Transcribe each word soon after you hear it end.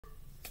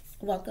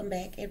Welcome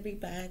back,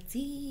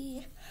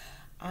 everybody.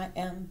 I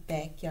am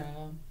back,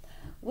 y'all,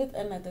 with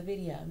another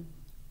video.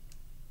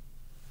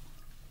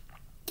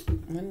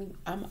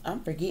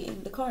 I'm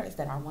forgetting the cards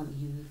that I want to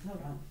use.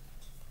 Hold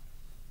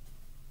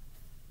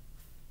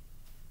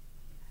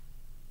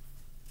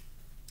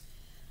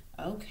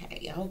on.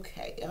 Okay.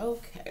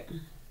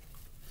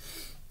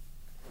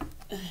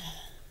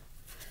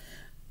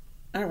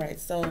 All right,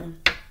 so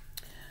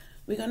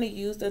we're gonna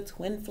use the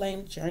Twin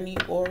Flame Journey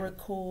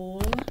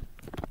Oracle.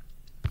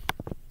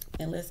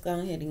 And let's go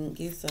ahead and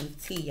get some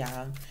tea,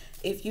 y'all.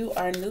 If you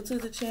are new to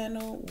the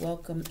channel,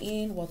 welcome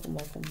in. Welcome.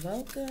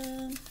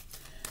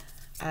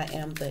 I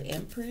am the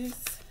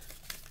Empress.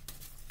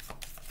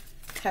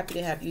 Happy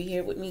to have you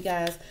here with me,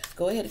 guys.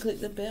 Go ahead and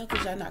click the bell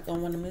because y'all not going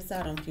to want to miss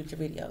out on future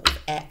videos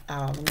at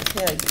all.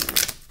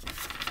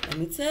 Let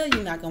me tell you.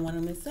 You're not going to want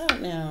to miss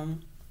out now.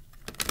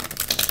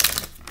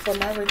 For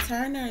my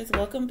returners,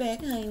 welcome back,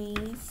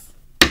 honeys.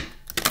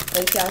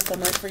 Thank y'all so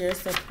much for your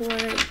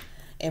support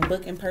and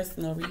booking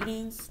personal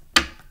readings.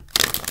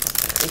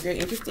 If you're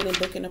interested in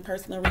booking a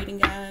personal reading,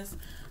 guys,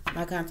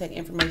 my contact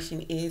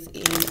information is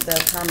in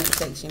the comment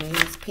section. It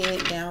is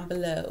pinned down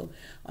below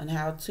on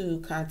how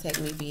to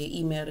contact me via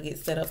email to get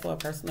set up for a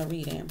personal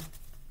reading.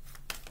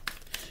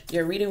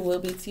 Your reading will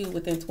be to you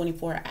within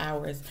 24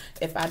 hours.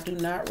 If I do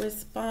not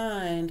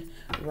respond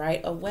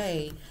right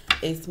away,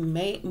 it's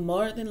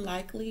more than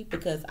likely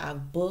because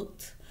I've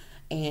booked,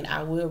 and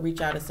I will reach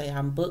out and say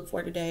I'm booked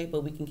for today,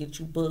 but we can get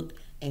you booked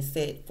and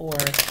set for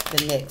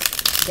the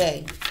next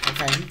day,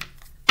 okay?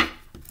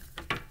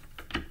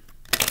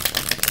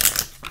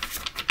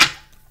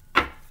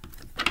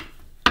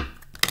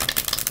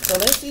 So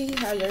let's see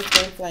how your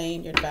twin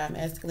flame, your divine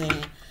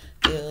masculine,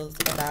 feels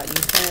about you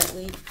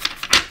currently.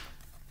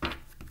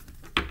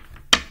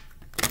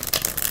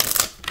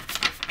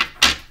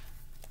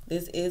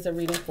 This is a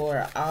reading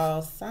for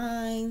all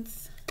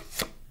signs.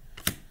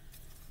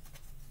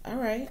 All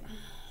right.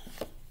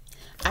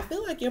 I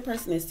feel like your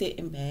person is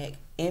sitting back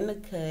in the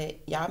cut.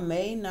 Y'all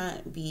may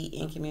not be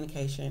in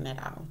communication at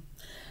all.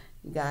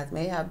 You guys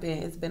may have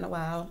been, it's been a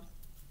while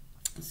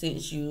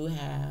since you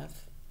have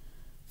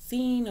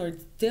seen or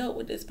dealt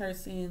with this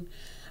person,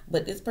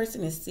 but this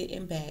person is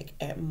sitting back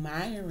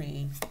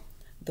admiring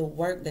the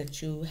work that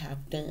you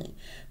have done.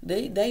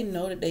 They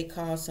know that they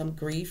caused some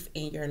grief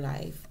in your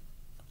life,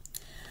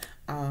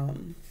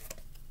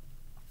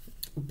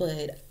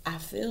 but I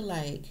feel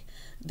like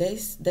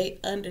they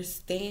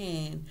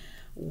understand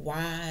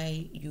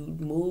why you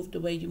move the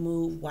way you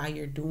move, why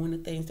you're doing the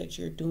things that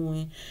you're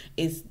doing.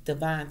 Is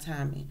divine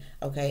timing,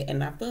 okay?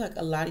 And I feel like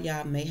a lot of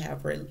y'all may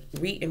have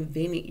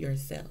reinvented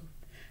yourself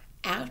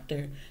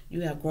after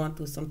you have gone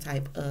through some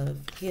type of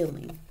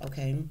healing,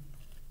 okay?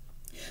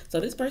 So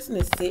this person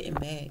is sitting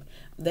back.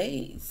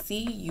 They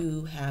see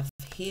you have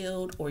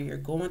healed, or you're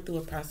going through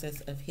a process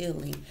of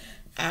healing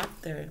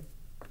after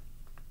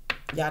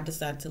y'all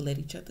decided to let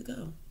each other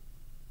go.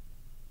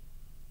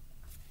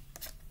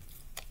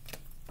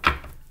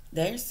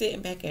 They're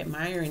sitting back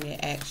admiring it,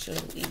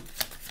 actually.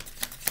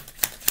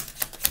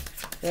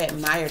 They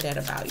admire that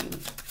about you.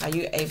 How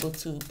you're able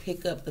to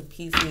pick up the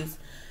pieces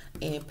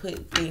and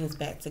put things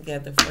back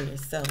together for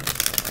yourself.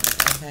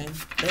 Okay?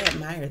 They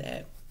admire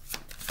that.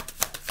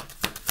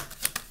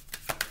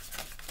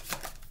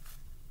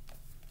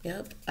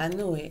 Yep, I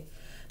knew it.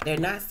 They're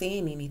not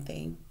saying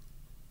anything.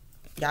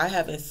 Y'all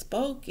haven't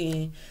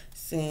spoken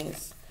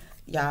since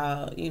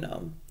y'all,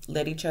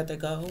 let each other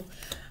go.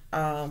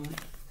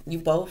 You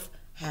both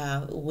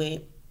have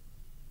went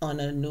on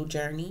a new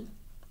journey.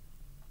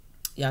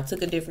 Y'all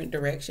took a different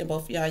direction.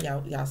 Both of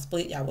y'all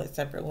split. Y'all went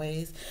separate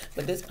ways.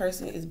 But this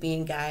person is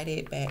being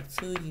guided back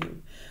to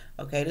you.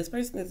 Okay, this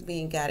person is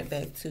being guided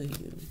back to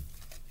you.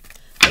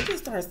 They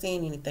just aren't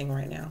saying anything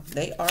right now.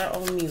 They are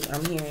on mute.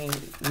 I'm hearing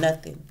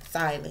nothing.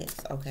 Silence,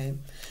 okay?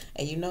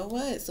 And you know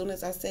what? As soon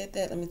as I said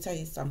that, let me tell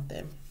you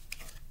something.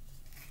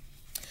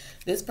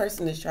 This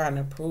person is trying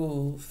to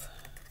prove,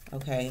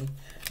 okay,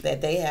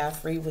 that they have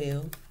free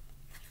will.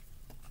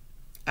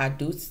 I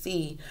do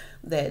see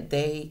that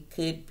they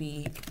could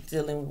be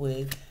dealing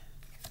with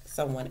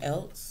someone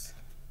else.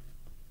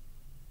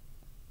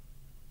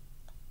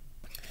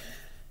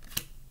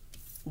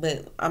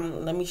 But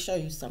let me show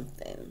you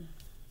something.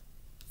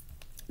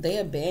 They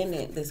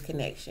abandoned this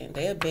connection.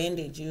 They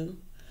abandoned you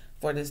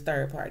for this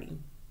third party.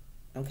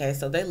 Okay,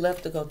 so they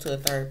left to go to a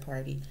third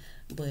party.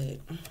 But,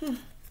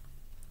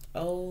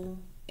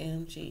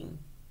 OMG,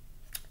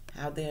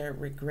 how they're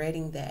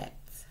regretting that.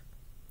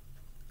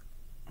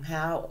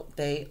 How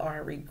they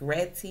are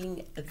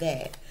regretting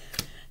that.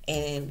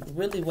 And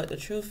really what the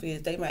truth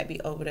is, they might be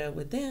over there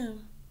with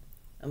them,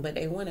 but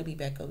they want to be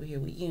back over here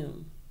with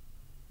you.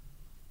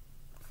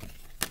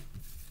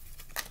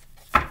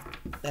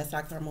 That's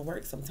how karma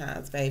works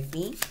sometimes,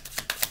 baby.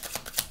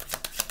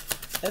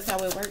 That's how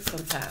it works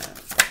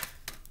sometimes.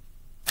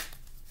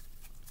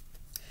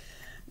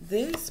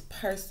 This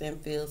person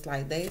feels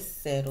like they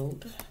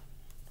settled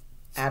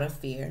out of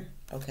fear,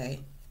 okay?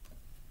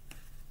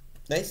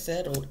 They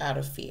settled out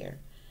of fear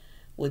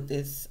with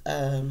this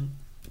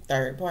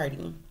third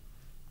party.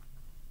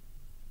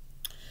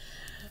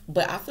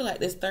 But I feel like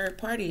this third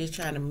party is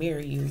trying to mirror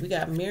you. We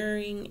got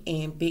mirroring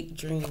and big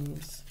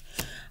dreams.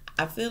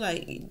 I feel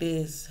like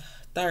this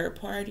third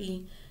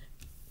party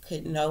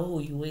could know who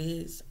you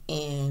is,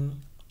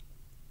 and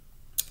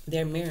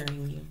they're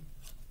mirroring you.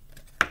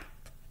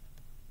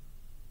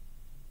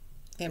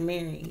 They're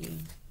mirroring you.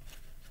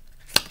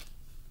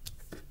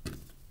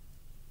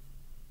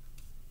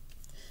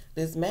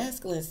 This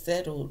masculine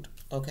settled,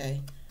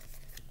 okay?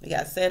 We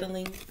got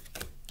settling.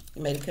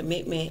 You made a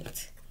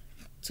commitment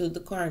to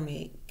the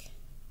karmic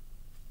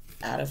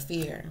out of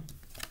fear.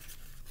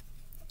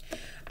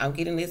 I'm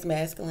getting this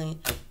masculine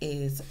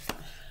is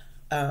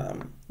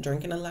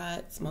drinking a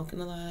lot,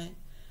 smoking a lot,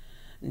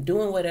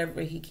 doing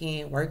whatever he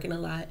can, working a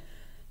lot,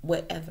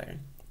 whatever,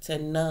 to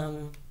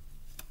numb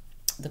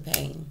the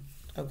pain,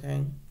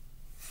 okay?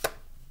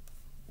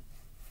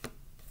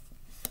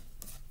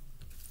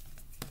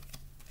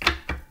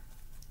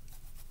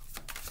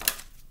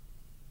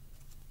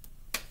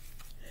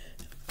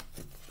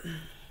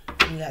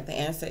 You got the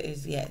answer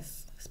is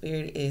yes.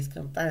 Spirit is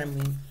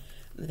confirming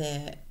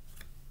that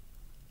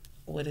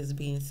what is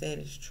being said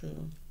is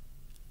true.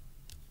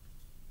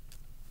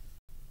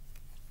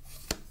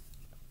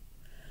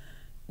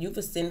 You've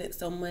ascended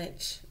so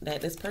much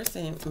that this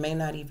person may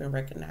not even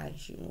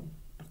recognize you,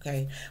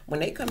 okay? When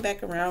they come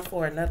back around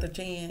for another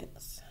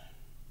chance,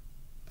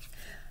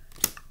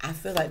 I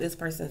feel like this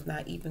person's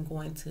not even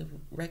going to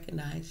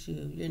recognize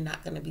you. You're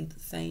not going to be the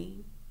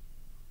same.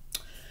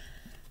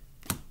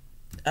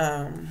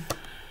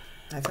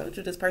 I told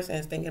you this person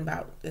is thinking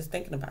about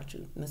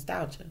you.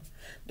 Nostalgia.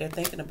 They're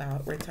thinking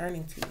about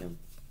returning to you.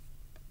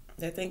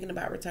 They're thinking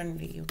about returning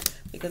to you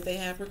because they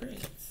have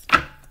regrets.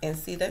 And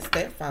see, that's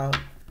their fault.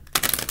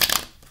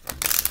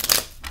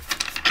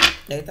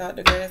 They thought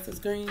the grass was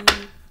green,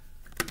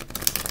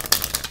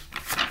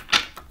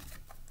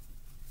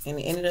 and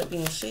it ended up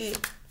being shit.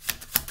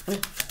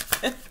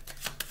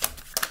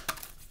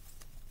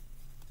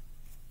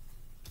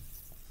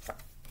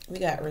 We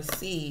got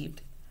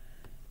received.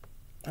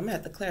 I'm gonna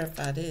have to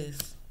clarify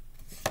this.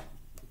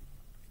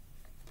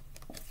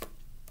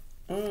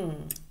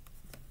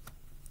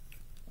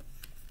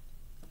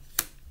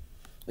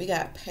 We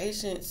got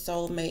patient,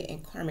 soulmate,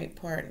 and karmic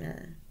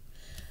partner.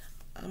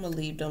 I'm gonna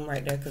leave them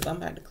right there because I'm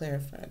about to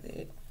clarify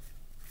that.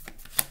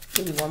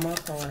 Give me one more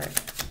card.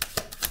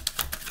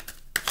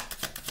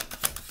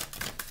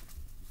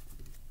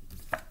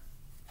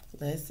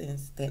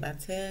 Lessons. Didn't I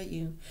tell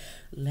you?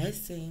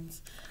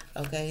 Lessons.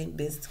 Okay,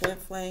 this twin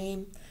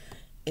flame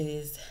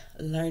is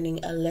learning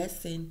a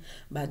lesson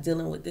by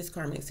dealing with this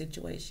karmic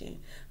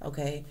situation.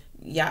 Okay,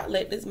 y'all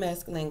let this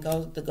masculine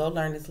go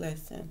learn this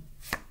lesson.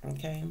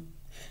 Okay,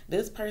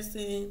 this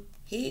person,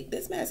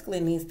 this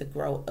masculine needs to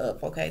grow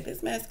up. Okay,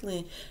 this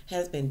masculine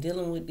has been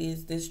dealing with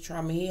this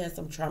trauma. He has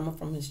some trauma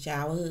from his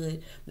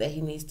childhood that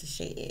he needs to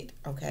shed.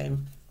 Okay,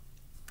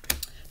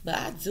 but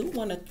I do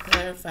want to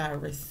clarify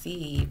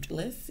received.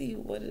 Let's see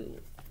what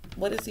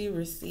is he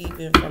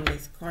receiving from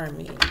this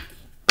karmic.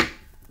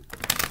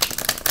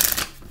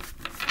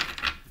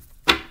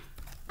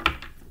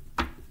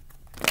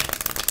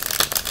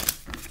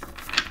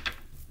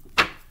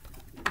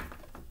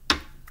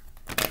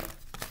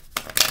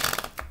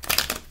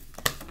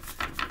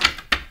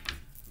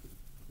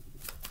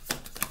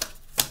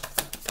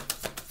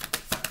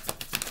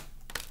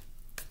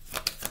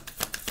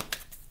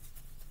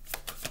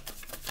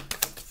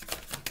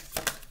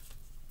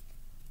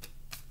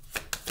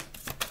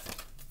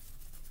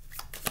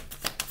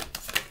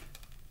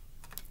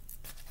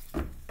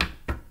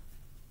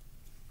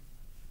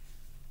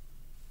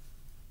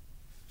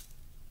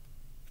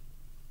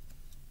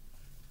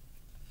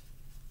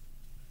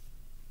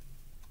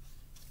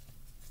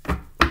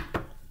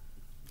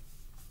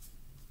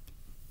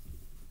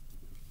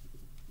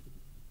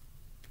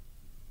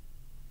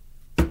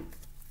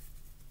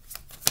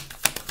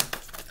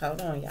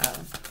 Hold on, y'all.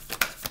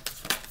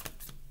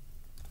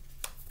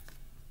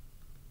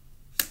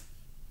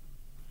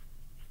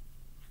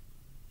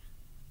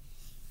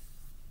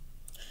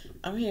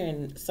 I'm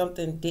hearing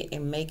something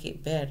didn't make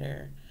it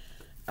better.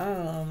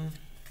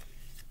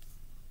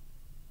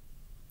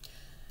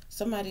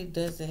 Somebody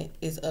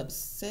is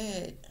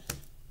upset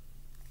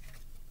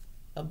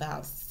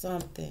about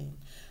something.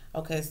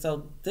 Okay,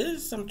 so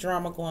there's some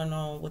drama going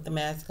on with the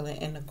masculine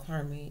and the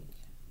karmic.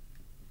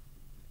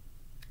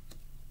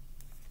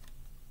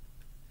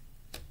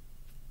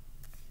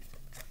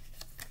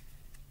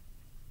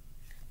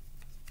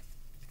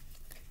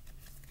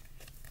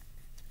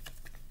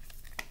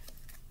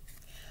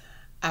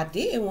 I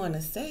didn't want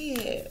to say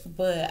it,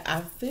 but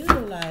I feel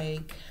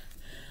like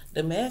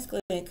the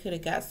masculine could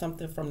have got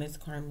something from this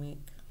karmic.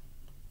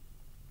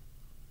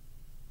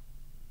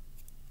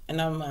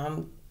 And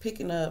I'm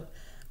picking up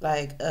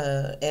like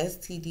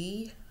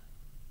STD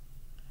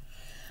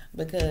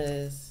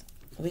because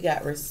we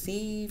got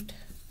received,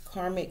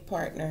 karmic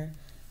partner,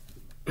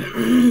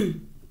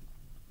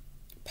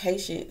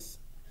 patience.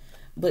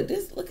 But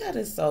look how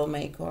this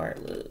soulmate card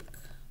look.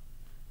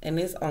 And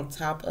it's on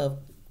top of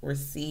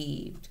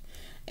received.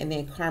 And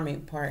then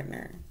karmic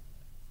partner.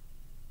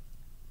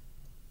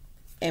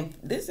 And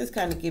this is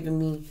kind of giving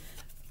me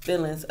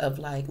feelings of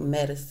like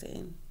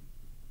medicine.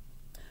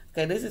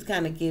 Okay, this is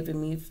kind of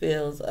giving me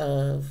feels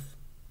of,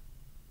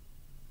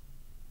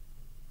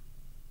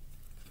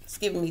 it's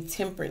giving me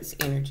temperance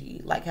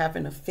energy, like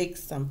having to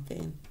fix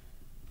something.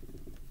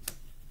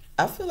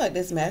 I feel like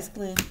this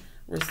masculine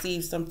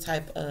received some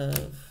type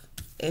of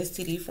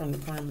STD from the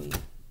Karmic.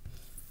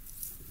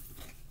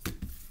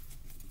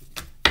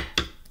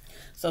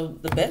 So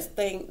the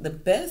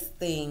best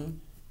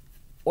thing,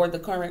 or the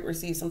Karmic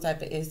received some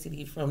type of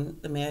STD from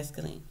the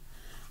masculine.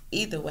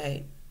 Either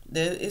way,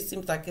 it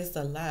seems like it's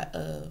a lot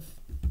of,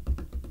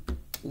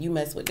 you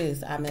mess with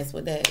this, I mess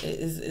with that.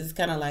 It's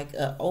kind of like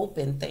an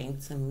open thing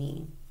to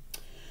me.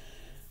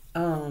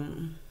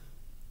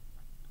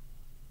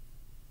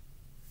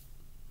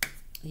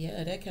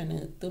 Yeah, that kind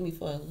of threw me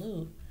for a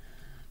loop.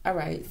 All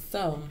right,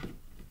 so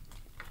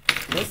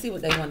let's see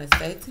what they want to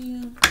say to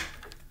you.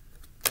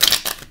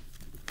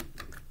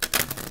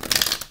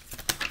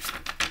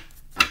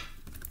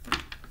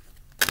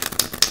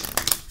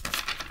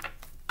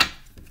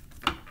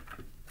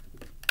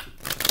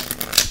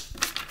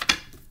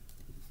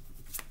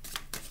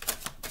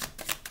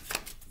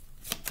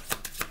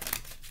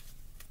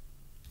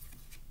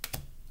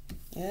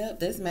 Yep,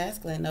 this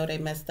masculine, no, they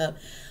messed up.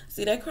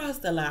 See, they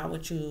crossed the line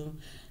with you.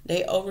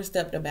 They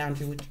overstepped the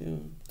boundary with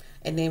you.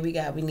 And then we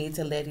need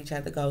to let each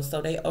other go.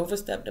 So they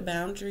overstepped the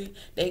boundary.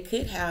 They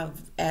could have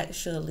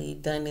actually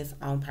done this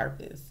on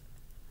purpose,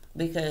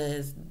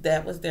 because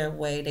that was their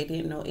way. They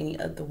didn't know any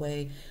other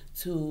way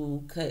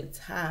to cut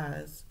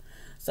ties.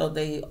 So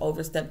they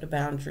overstepped the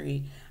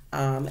boundary.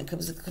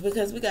 Because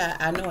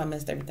I know I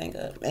messed everything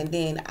up. And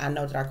then I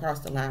know that I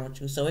crossed the line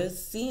with you. So it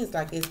seems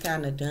like it's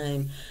kind of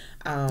done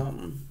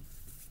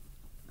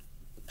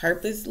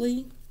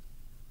purposely.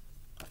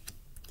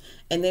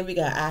 And then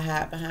I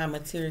hide behind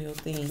material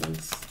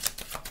things.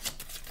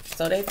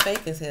 So they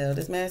fake as hell.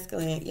 This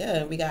masculine,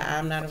 yeah,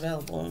 I'm not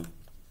available.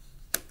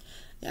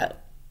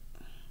 Yep.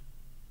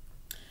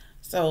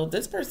 So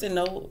this person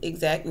knew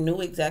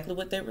exactly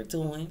what they were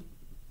doing.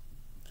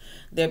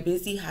 They're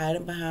busy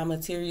hiding behind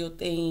material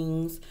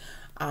things,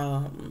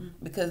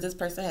 because this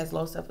person has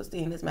low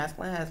self-esteem. This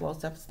masculine has low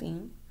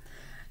self-esteem.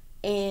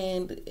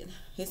 And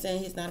he's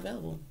saying he's not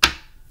available.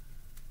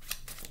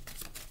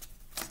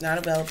 It's not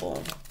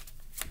available.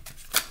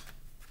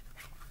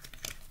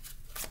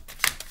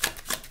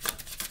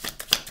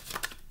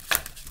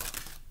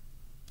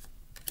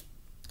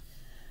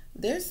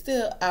 They're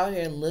still out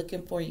here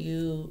looking for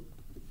you,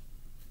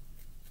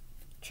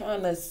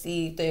 trying to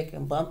see if they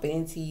can bump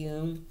into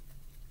you.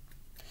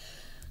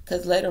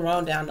 Because later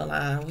on down the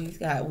line,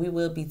 we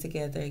will be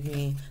together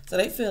again. So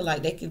they feel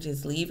like they can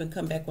just leave and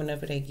come back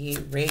whenever they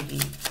get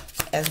ready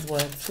as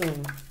well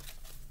too.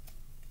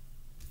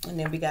 And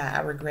then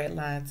I regret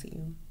lying to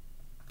you.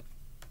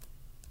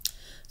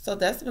 So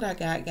that's what I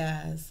got,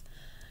 guys.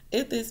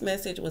 If this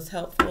message was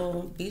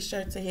helpful, be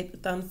sure to hit the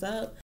thumbs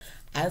up,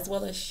 as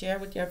well as share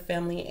with your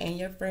family and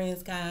your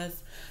friends,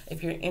 guys.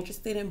 If you're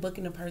interested in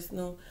booking a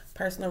personal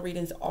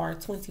readings are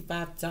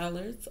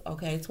 $25,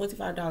 okay?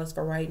 $25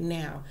 for right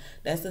now.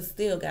 That's a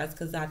steal, guys,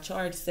 because I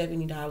charge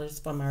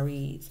 $70 for my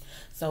reads.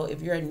 So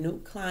if you're a new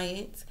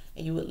client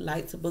and you would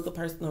like to book a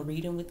personal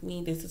reading with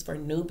me, this is for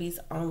newbies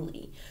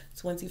only.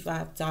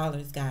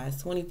 $25,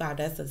 guys. $25,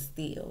 that's a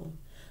steal.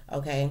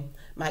 Okay,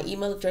 my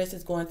email address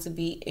is going to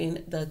be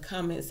in the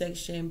comment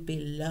section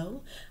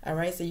below. All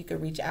right, so you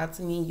can reach out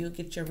to me and you'll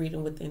get your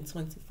reading within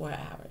 24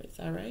 hours.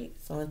 All right,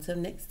 so until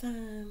next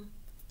time,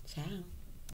 ciao.